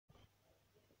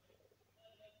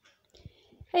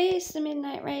Hey, it's the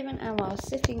Midnight Raven, and while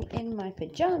sitting in my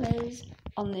pyjamas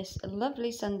on this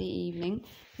lovely Sunday evening,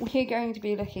 we're going to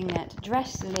be looking at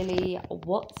Dresslily,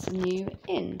 What's New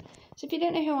In. So if you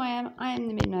don't know who I am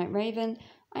the Midnight Raven.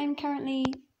 I am currently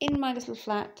in my little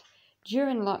flat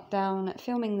during lockdown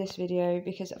filming this video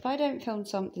because if I don't film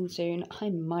something soon,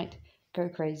 I might go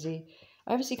crazy.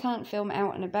 I obviously can't film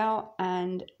out and about,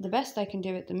 and the best I can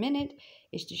do at the minute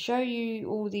is to show you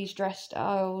all these dress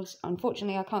styles.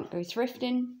 Unfortunately, I can't go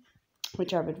thrifting,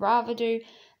 which I would rather do,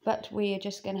 but we are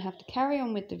just going to have to carry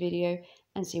on with the video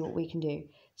and see what we can do.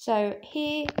 So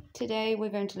here today we're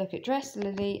going to look at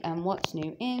Dresslily and what's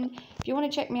new in. If you want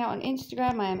to check me out on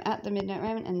Instagram, I am at the Midnight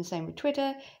Raven, and the same with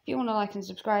Twitter. If you want to like and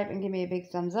subscribe and give me a big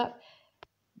thumbs up,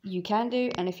 you can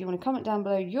do. And if you want to comment down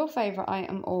below your favourite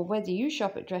item or whether you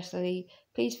shop at Dresslily,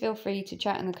 please feel free to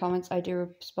chat in the comments. I do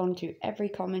respond to every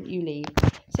comment you leave.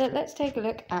 So let's take a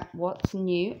look at what's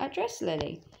new at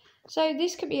Dresslily. So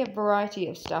this could be a variety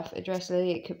of stuff at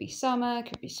Dresslily. It could be summer, it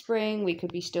could be spring, we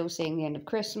could be still seeing the end of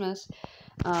Christmas.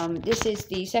 This is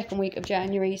the second week of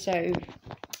January, so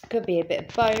it could be a bit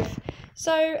of both.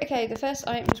 So, okay, the first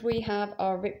items we have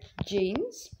are ripped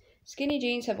jeans. Skinny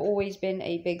jeans have always been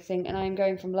a big thing, and I am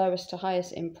going from lowest to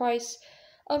highest in price.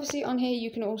 Obviously on here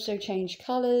you can also change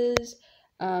colours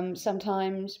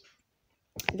sometimes.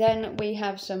 Then we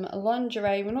have some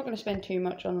lingerie. We're not going to spend too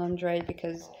much on lingerie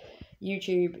because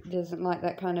YouTube doesn't like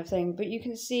that kind of thing, but you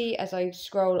can see as I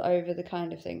scroll over the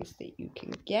kind of things that you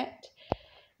can get.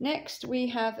 Next we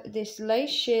have this lace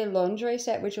sheer lingerie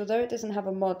set, which although it doesn't have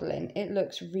a model in, it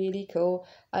looks really cool.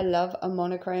 I love a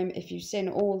monochrome. If you've seen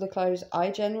all the clothes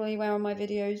I generally wear on my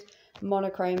videos,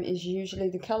 monochrome is usually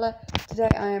the colour. Today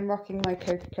I am rocking my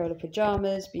Coca-Cola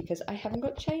pyjamas because I haven't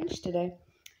got changed today.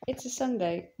 It's a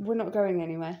Sunday, we're not going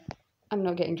anywhere. I'm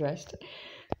not getting dressed.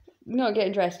 Not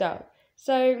getting dressed up.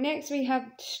 So next we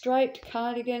have striped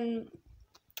cardigan.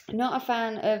 Not a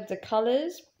fan of the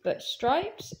colours, but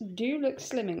stripes do look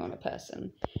slimming on a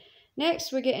person.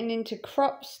 Next we're getting into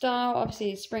crop style.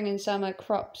 Obviously spring and summer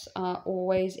crops are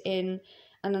always in,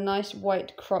 and a nice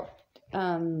white cropped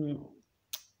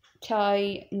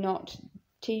tie knot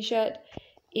t-shirt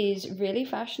is really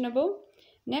fashionable.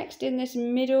 Next in this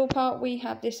middle part we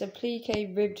have this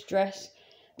applique ribbed dress.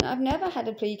 Now I've never had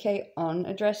applique on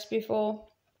a dress before.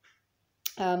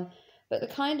 But the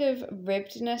kind of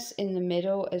ribbedness in the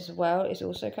middle as well is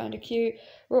also kind of cute.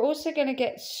 We're also going to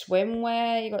get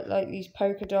swimwear. You got like these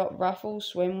polka dot ruffle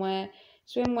swimwear.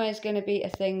 Swimwear is going to be a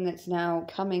thing that's now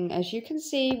coming. As you can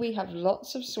see, we have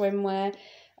lots of swimwear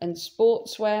and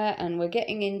sportswear, and we're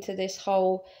getting into this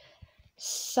whole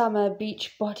summer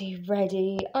beach body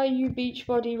ready. Are you beach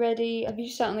body ready? Have you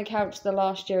sat on the couch the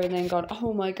last year and then gone,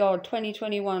 oh my god,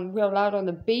 2021, we're allowed on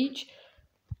the beach?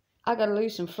 I gotta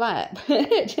lose some flat. Do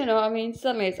you know what I mean?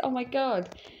 Suddenly it's, oh my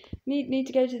god, need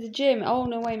to go to the gym. Oh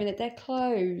no, wait a minute, they're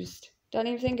closed. Don't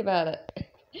even think about it.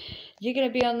 You're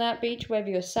gonna be on that beach whether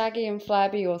you're saggy and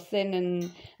flabby or thin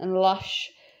and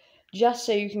lush, just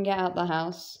so you can get out the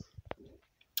house.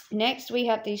 Next we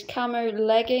have these camo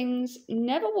leggings.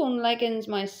 Never worn leggings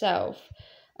myself.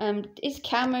 Is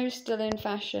camo still in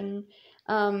fashion?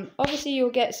 Obviously you'll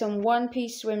get some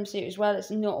one-piece swimsuit as well.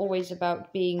 It's not always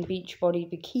about being beach body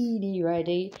bikini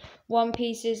ready. One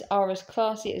pieces are as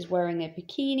classy as wearing a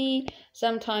bikini.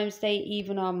 Sometimes they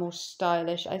even are more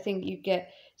stylish. I think you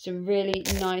get some really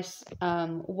nice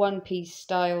one-piece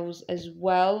styles as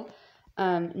well.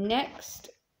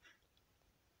 Next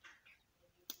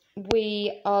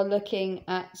we are looking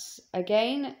at,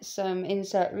 again, some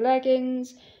insert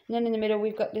leggings. And then in the middle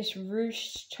we've got this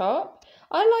ruche top.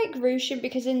 I like ruching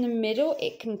because in the middle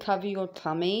it can cover your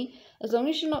tummy, as long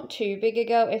as you're not too big a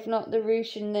girl. If not, the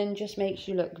ruching then just makes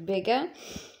you look bigger.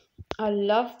 I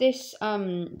love this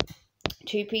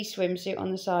two-piece swimsuit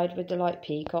on the side with the light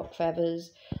peacock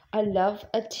feathers. I love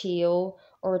a teal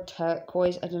or a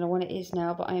turquoise. I don't know what it is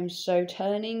now, but I am so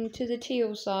turning to the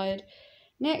teal side.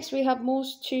 Next we have more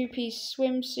two-piece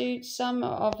swimsuits. Some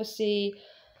are obviously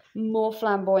more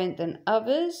flamboyant than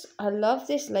others. I love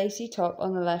this lacy top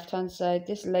on the left hand side.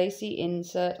 This lacy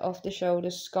insert off the shoulder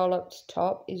scalloped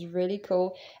top is really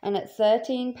cool, and at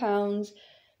 £13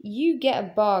 you get a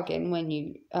bargain when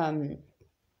you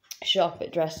shop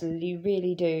at Dresslily. You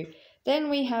really do. Then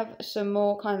we have some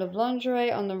more kind of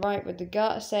lingerie on the right with the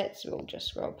garter sets. We'll just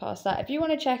scroll past that. If you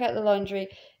want to check out the lingerie,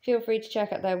 feel free to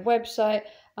check out their website.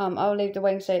 I'll leave the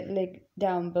website link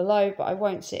down below, but I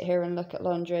won't sit here and look at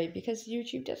lingerie because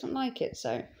YouTube doesn't like it.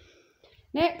 So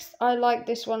next, I like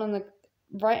this one on the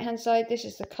right hand side. This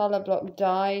is the colour block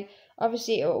dye.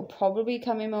 Obviously it will probably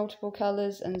come in multiple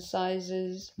colours and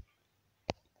sizes.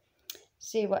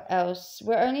 See what else.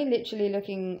 We're only literally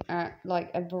looking at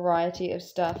like a variety of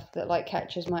stuff that like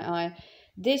catches my eye.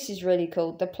 This is really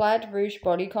cool. The plaid ruche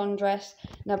bodycon dress.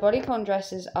 Now bodycon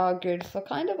dresses are good for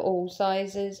kind of all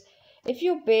sizes. If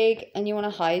you're big and you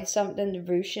want to hide something, the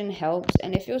ruching helps.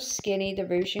 And if you're skinny, the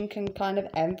ruching can kind of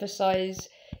emphasize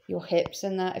your hips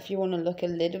and that if you want to look a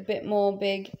little bit more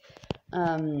big.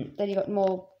 Then you got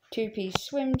more two-piece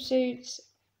swimsuits.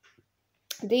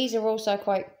 These are also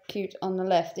quite cute on the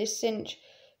left. This cinch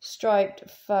striped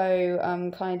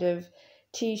faux kind of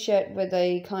t-shirt with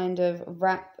a kind of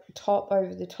wrap top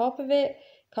over the top of it.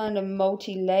 Kind of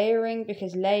multi-layering,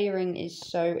 because layering is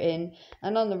so in.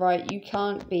 And on the right, you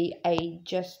can't be a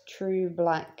just true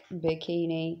black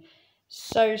bikini.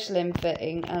 So slim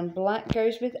fitting, and black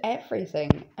goes with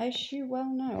everything, as you well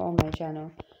know on my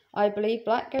channel. I believe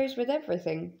black goes with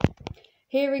everything.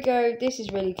 Here we go. This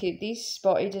is really cute. These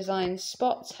spotty designs.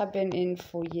 Spots have been in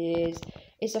for years.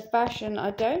 It's a fashion.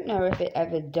 I don't know if it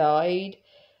ever died.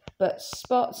 But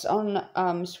spots on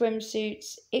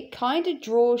swimsuits, it kind of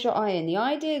draws your eye in. The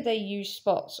idea they use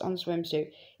spots on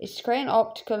swimsuit is to create an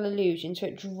optical illusion. So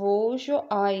it draws your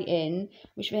eye in,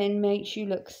 which then makes you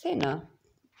look thinner.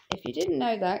 If you didn't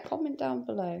know that, comment down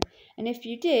below. And if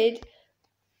you did,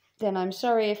 then I'm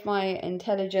sorry if my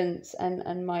intelligence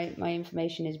and my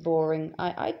information is boring.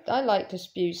 I like to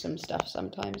spew some stuff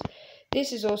sometimes.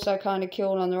 This is also kind of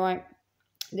cool on the right.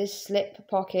 This slip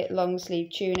pocket long sleeve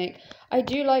tunic. I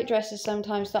do like dresses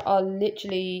sometimes that are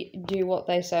literally do what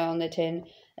they say on the tin.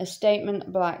 A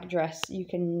statement black dress you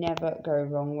can never go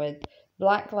wrong with.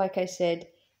 Black, like I said,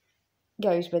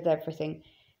 goes with everything.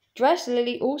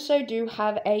 Dresslily also do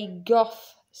have a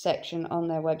goth section on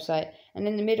their website, and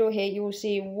in the middle here you will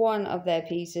see one of their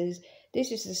pieces. This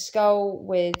is the skull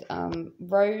with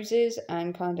roses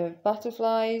and kind of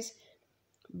butterflies.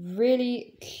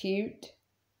 Really cute.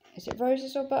 Is it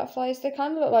roses or butterflies? They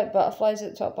kind of look like butterflies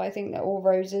at the top, but I think they're all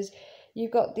roses.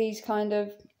 You've got these kind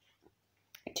of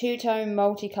two-tone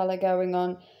multicolour going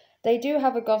on. They do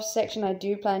have a goth section. I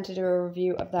do plan to do a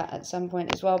review of that at some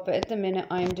point as well. But at the minute,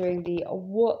 I'm doing the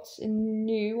what's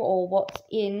new or what's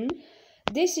in.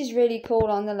 This is really cool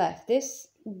on the left. This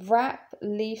wrap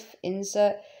leaf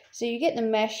insert. So you get the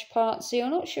mesh part. So you're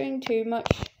not showing too much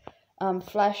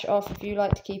flash off if you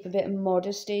like to keep a bit of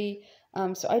modesty.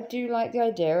 So I do like the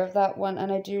idea of that one,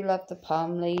 and I do love the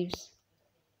palm leaves.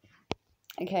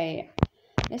 Okay,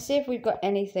 let's see if we've got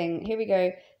anything. Here we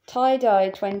go. Tie-dye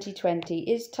 2020.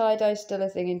 Is tie-dye still a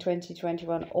thing in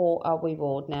 2021, or are we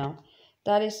bored now?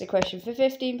 That is the question. For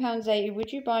 £15.80,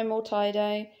 would you buy more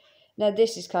tie-dye? Now,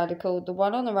 this is kind of cool. The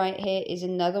one on the right here is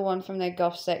another one from their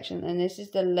goth section, and this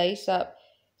is the lace-up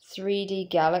 3D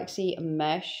Galaxy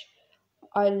mesh.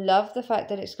 I love the fact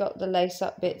that it's got the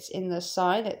lace-up bits in the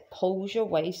side. It pulls your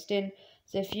waist in.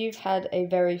 So if you've had a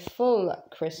very full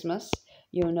Christmas,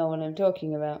 you'll know what I'm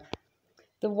talking about.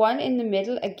 The one in the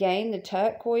middle, again, the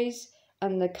turquoise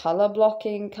and the colour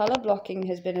blocking. Colour blocking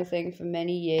has been a thing for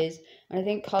many years. And I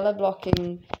think colour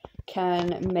blocking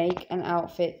can make an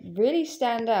outfit really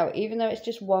stand out. Even though it's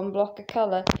just one block of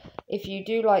colour. If you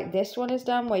do like this one is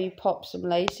done, where you pop some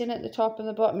lace in at the top and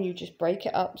the bottom, you just break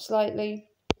it up slightly.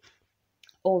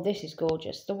 Oh, this is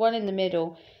gorgeous. The one in the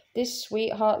middle, this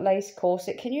sweetheart lace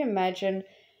corset. Can you imagine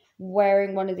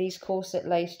wearing one of these corset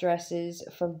lace dresses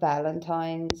for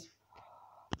Valentine's?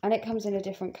 And it comes in a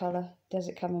different colour. Does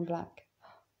it come in black?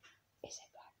 Is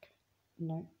it black?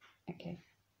 No. Okay.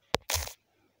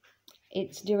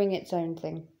 It's doing its own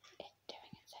thing. It's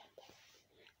doing its own thing.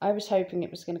 I was hoping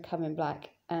it was going to come in black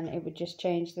and it would just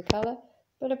change the colour.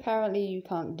 But apparently you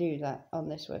can't do that on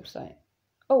this website.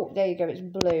 Oh, there you go. It's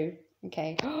blue.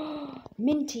 Okay.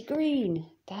 Minty green.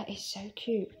 That is so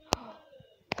cute.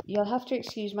 You'll have to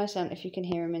excuse my son if you can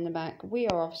hear him in the back. We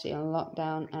are obviously on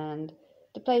lockdown and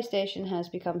the PlayStation has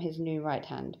become his new right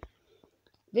hand.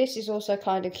 This is also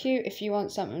kind of cute. If you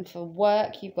want something for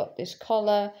work, you've got this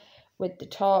collar with the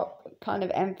top kind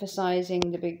of emphasizing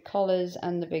the big collars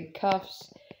and the big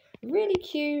cuffs. Really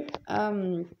cute.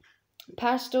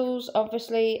 Pastels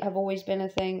obviously have always been a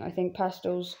thing. I think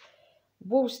pastels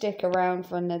will stick around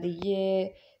for another year.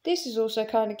 This is also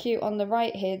kind of cute on the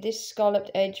right here. This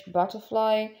scalloped edge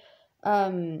butterfly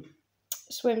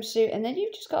swimsuit. And then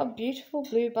you've just got a beautiful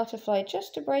blue butterfly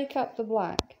just to break up the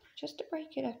black. Just to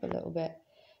break it up a little bit.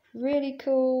 Really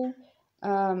cool.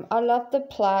 I love the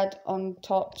plaid on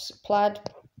tops. Plaid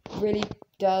really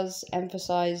does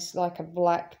emphasize like a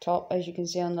black top, as you can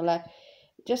see on the left.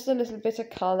 Just a little bit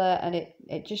of colour and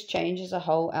it just changes a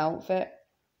whole outfit.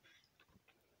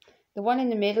 The one in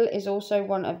the middle is also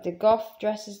one of the goth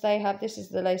dresses they have. This is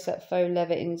the lace-up faux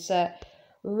leather insert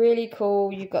Really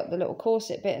cool. You've got the little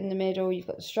corset bit in the middle. You've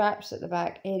got the straps at the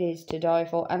back. It is to die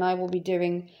for. And I will be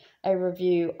doing a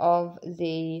review of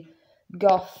the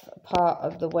goth part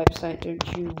of the website.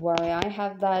 Don't you worry. I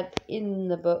have that in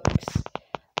the books.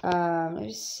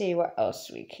 Let's see what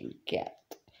else we can get.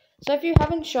 So if you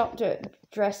haven't shopped at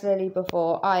Dresslily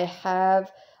before, I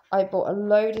have. I bought a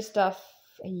load of stuff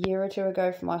a year or two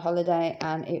ago for my holiday,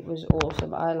 and it was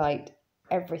awesome. I liked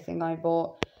everything I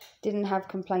bought. Didn't have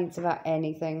complaints about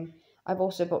anything. I've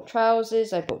also bought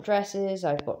trousers, I bought dresses,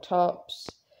 I've bought tops.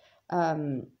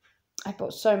 I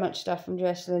bought so much stuff from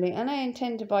Dresslily, and I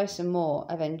intend to buy some more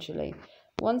eventually.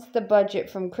 Once the budget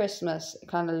from Christmas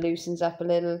kind of loosens up a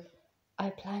little, I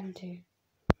plan to.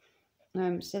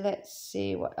 So let's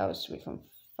see what else we can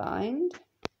find.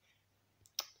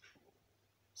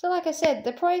 So like I said,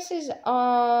 the prices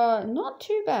are not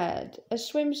too bad. A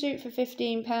swimsuit for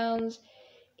 £15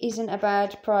 isn't a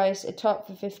bad price. A top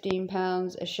for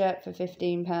 £15, a shirt for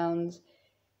 £15.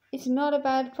 It's not a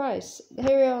bad price.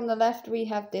 Here on the left we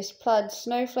have this plaid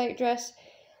snowflake dress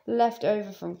left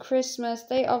over from Christmas.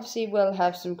 They obviously will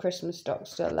have some Christmas stock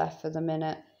still left for the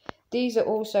minute. These are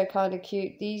also kind of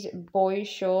cute. These boy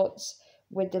shorts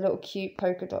with the little cute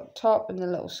polka dot top and the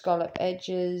little scallop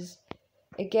edges.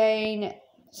 Again,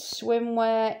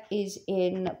 swimwear is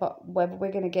in, but whether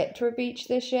we're going to get to a beach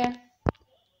this year,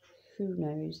 who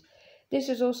knows. This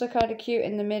is also kind of cute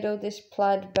in the middle, this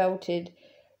plaid belted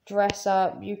dress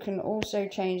up. You can also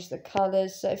change the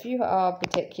colours. So if you are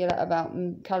particular about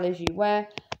colours you wear,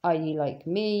 are you like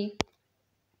me,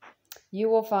 you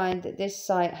will find that this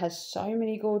site has so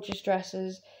many gorgeous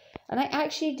dresses. And I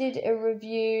actually did a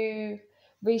review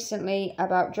recently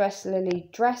about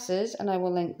Dresslily dresses, and I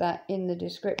will link that in the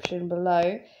description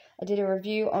below. I did a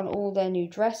review on all their new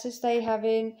dresses they have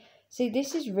in. See,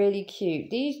 this is really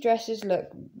cute. These dresses look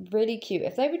really cute.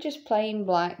 If they were just plain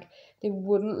black, they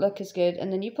wouldn't look as good.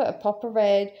 And then you put a pop of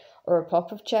red or a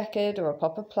pop of checkered or a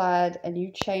pop of plaid, and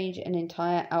you change an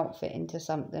entire outfit into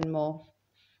something more.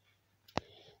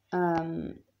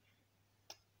 Then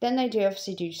they do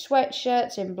obviously do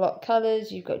sweatshirts in block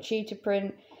colours. You've got cheetah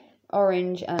print,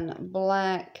 orange and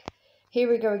black. Here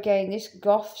we go again, this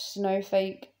goth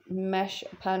snowflake mesh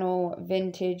panel,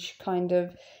 vintage kind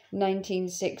of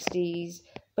 1960s,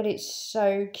 but it's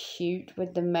so cute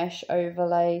with the mesh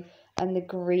overlay and the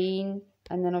green,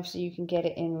 and then obviously you can get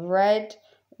it in red,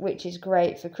 which is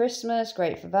great for Christmas,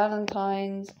 great for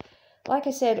Valentine's. Like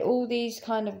I said, all these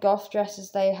kind of goth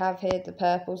dresses they have here, the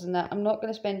purples and that, I'm not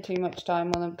going to spend too much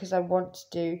time on them because I want to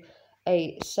do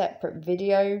a separate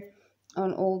video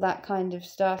on all that kind of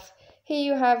stuff. Here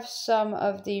you have some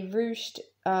of the ruched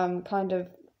kind of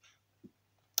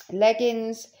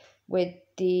leggings with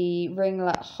the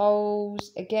ringlet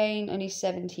holes. Again, only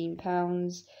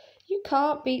 £17. You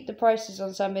can't beat the prices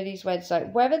on somebody's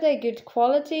website. Whether they're good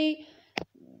quality,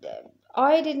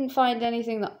 I didn't find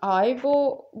anything that I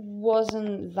bought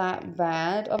wasn't that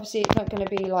bad. Obviously, it's not going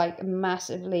to be like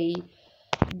massively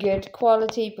good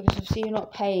quality because obviously you're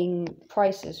not paying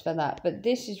prices for that. But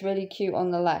this is really cute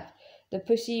on the left. The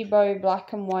pussy bow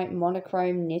black and white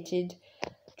monochrome knitted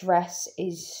dress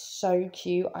is so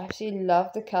cute. I absolutely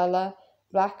love the colour.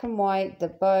 Black and white, the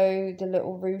bow, the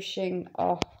little ruching.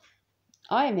 Oh,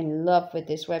 I am in love with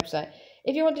this website.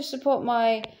 If you want to support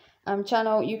my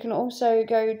channel, you can also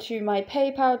go to my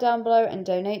PayPal down below and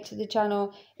donate to the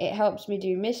channel. It helps me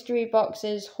do mystery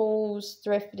boxes, hauls,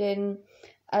 thrifting.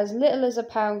 As little as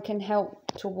 £1 can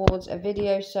help towards a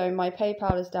video, so my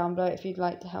PayPal is down below if you'd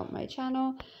like to help my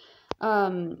channel.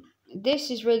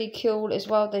 This is really cool as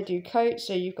well. They do coats,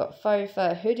 so you've got faux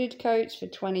fur hooded coats for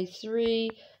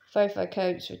 23, faux fur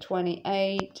coats for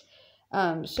 28.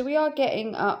 So we are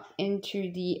getting up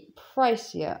into the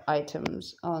pricier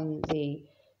items on the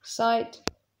site,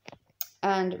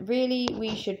 and really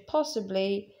we should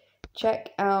possibly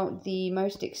check out the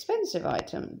most expensive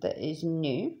item that is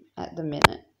new at the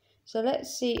minute. So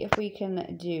let's see if we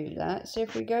can do that. So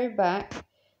if we go back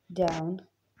down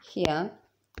here,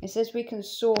 it says we can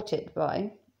sort it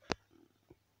by.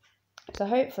 So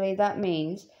hopefully that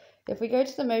means if we go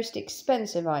to the most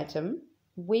expensive item,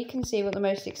 we can see what the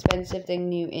most expensive thing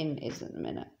new in is at the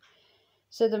minute.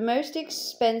 So the most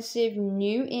expensive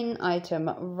new in item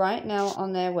right now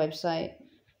on their website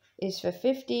is for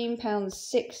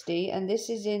 £15.60, and this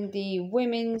is in the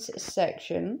women's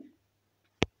section.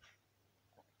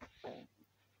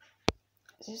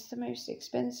 Is this the most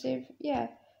expensive? Yeah,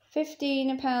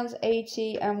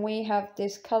 £15.80, and we have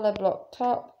this colour block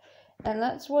top, and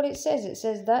that's what it says. It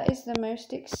says that is the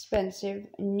most expensive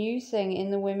new thing in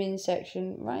the women's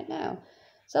section right now.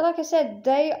 So like I said,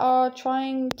 they are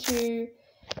trying to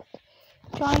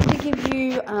trying to give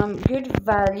you good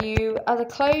value. Are the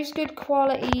clothes good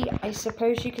quality? I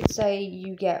suppose you could say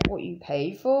you get what you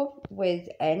pay for with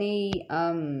any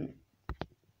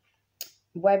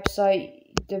website.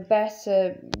 The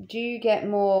better, do you get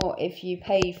more if you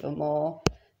pay for more?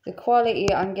 The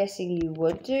quality, I'm guessing you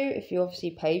would do. If you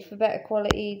obviously pay for better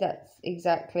quality, that's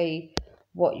exactly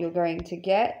what you're going to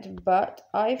get. But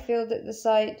I feel that the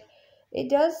site, it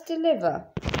does deliver.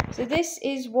 So this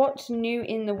is what's new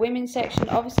in the women's section.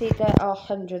 Obviously, there are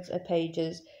hundreds of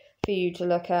pages for you to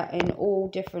look at in all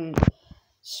different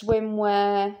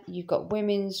swimwear. You've got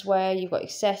women's wear, you've got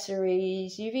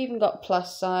accessories, you've even got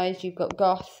plus size, you've got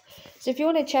goth. So if you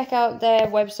want to check out their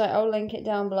website, I'll link it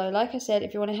down below. Like I said,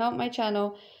 if you want to help my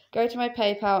channel, go to my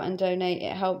PayPal and donate.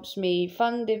 It helps me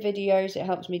fund the videos, it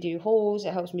helps me do hauls,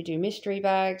 it helps me do mystery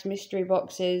bags, mystery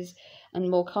boxes, and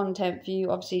more content for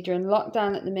you. Obviously, during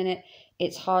lockdown at the minute,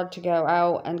 it's hard to go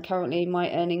out, and currently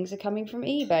my earnings are coming from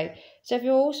eBay. So if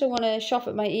you also want to shop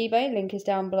at my eBay, link is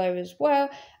down below as well.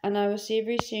 And I will see you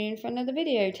very soon for another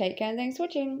video. Take care and thanks for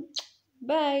watching.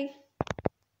 Bye.